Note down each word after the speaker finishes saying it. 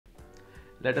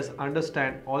let us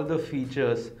understand all the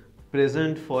features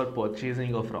present for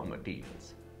purchasing of raw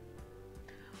materials.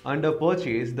 Under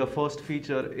purchase, the first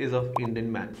feature is of indent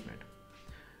management,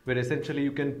 where essentially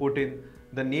you can put in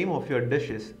the name of your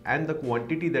dishes and the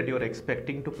quantity that you are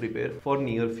expecting to prepare for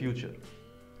near future.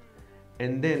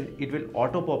 And then it will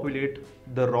auto-populate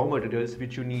the raw materials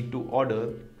which you need to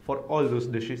order for all those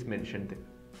dishes mentioned there.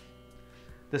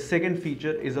 The second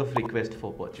feature is of request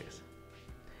for purchase.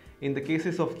 In the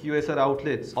cases of QSR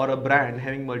outlets or a brand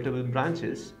having multiple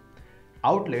branches,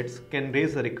 outlets can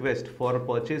raise a request for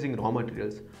purchasing raw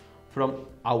materials from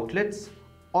outlets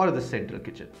or the central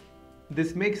kitchen.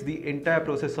 This makes the entire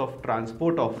process of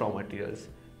transport of raw materials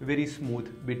very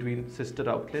smooth between sister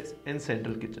outlets and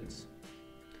central kitchens.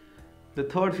 The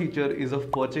third feature is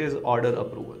of purchase order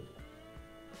approval.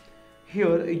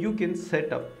 Here you can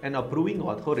set up an approving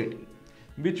authority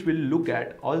which will look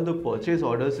at all the purchase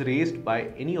orders raised by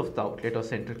any of the outlet or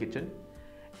central kitchen,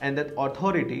 and that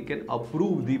authority can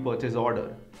approve the purchase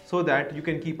order so that you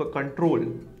can keep a control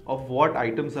of what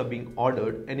items are being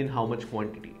ordered and in how much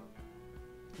quantity.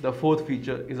 The fourth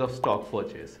feature is of stock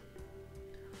purchase.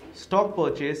 Stock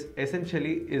purchase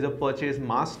essentially is a purchase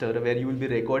master where you will be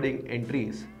recording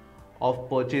entries of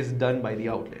purchase done by the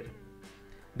outlet.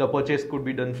 The purchase could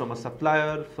be done from a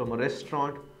supplier, from a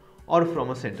restaurant, or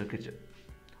from a central kitchen.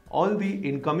 All the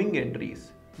incoming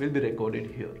entries will be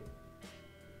recorded here.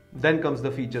 Then comes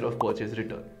the feature of purchase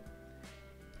return.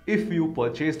 If you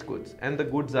purchased goods and the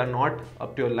goods are not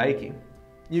up to your liking,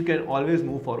 you can always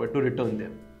move forward to return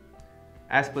them,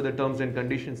 as per the terms and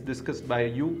conditions discussed by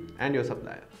you and your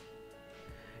supplier.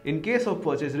 In case of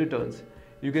purchase returns,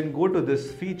 you can go to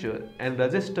this feature and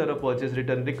register a purchase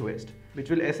return request, which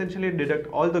will essentially deduct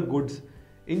all the goods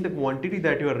in the quantity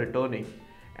that you are returning,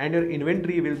 and your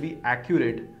inventory will be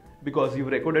accurate because you've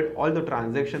recorded all the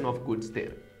transaction of goods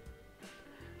there.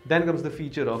 Then comes the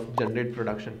feature of generate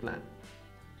production plan.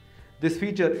 This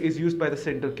feature is used by the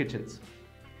central kitchens.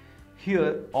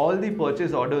 Here, all the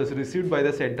purchase orders received by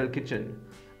the central kitchen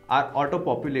are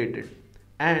auto-populated,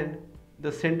 and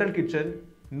the central kitchen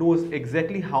knows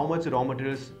exactly how much raw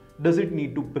materials does it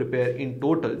need to prepare in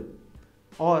total,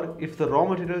 or if the raw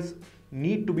materials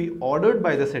need to be ordered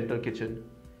by the central kitchen,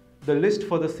 the list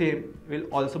for the same will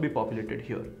also be populated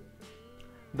here.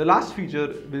 The last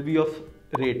feature will be of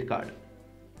rate card.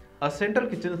 A central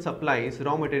kitchen supplies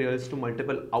raw materials to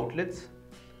multiple outlets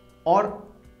or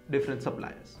different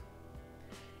suppliers.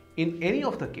 In any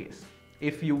of the case,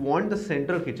 if you want the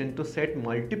central kitchen to set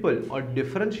multiple or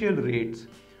differential rates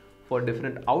for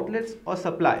different outlets or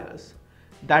suppliers,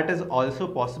 that is also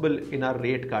possible in our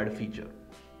rate card feature.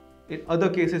 In other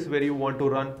cases where you want to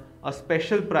run a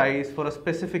special price for a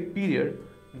specific period,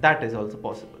 that is also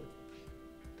possible.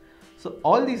 So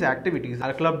all these activities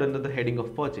are clubbed under the heading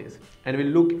of purchase, and we'll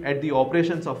look at the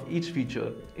operations of each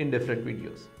feature in different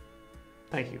videos.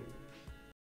 Thank you.